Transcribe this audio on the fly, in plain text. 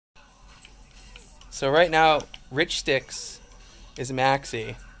So right now, Richsticks is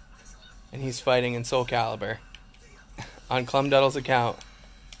Maxi, and he's fighting in Soul Calibur on ClumDuddle's account.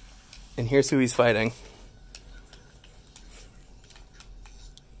 And here's who he's fighting.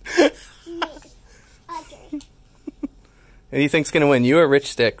 Who do you think's gonna win, you or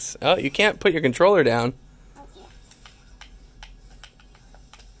Richsticks? Oh, you can't put your controller down. Okay.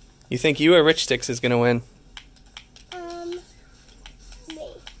 You think you or Richsticks is gonna win? Me.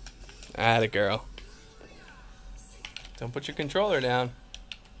 Atta girl. Don't put your controller down.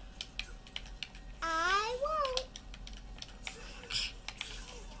 I won't.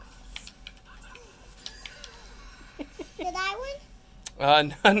 Did I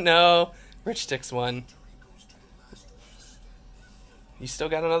win? No. Richsticks won. You still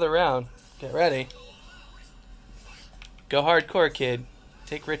got another round. Get ready. Go hardcore, kid.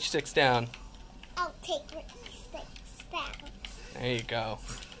 Take Richsticks down. I'll take Richsticks down. There you go.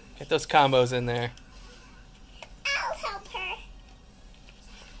 Get those combos in there. I'll help her.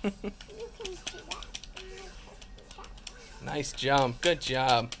 You can do that. Nice jump. Good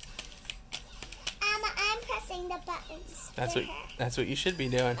job. I'm pressing the buttons. That's what you should be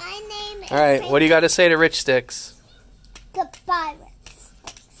doing. My name is. All right. What do you got to say to Richsticks? Goodbye.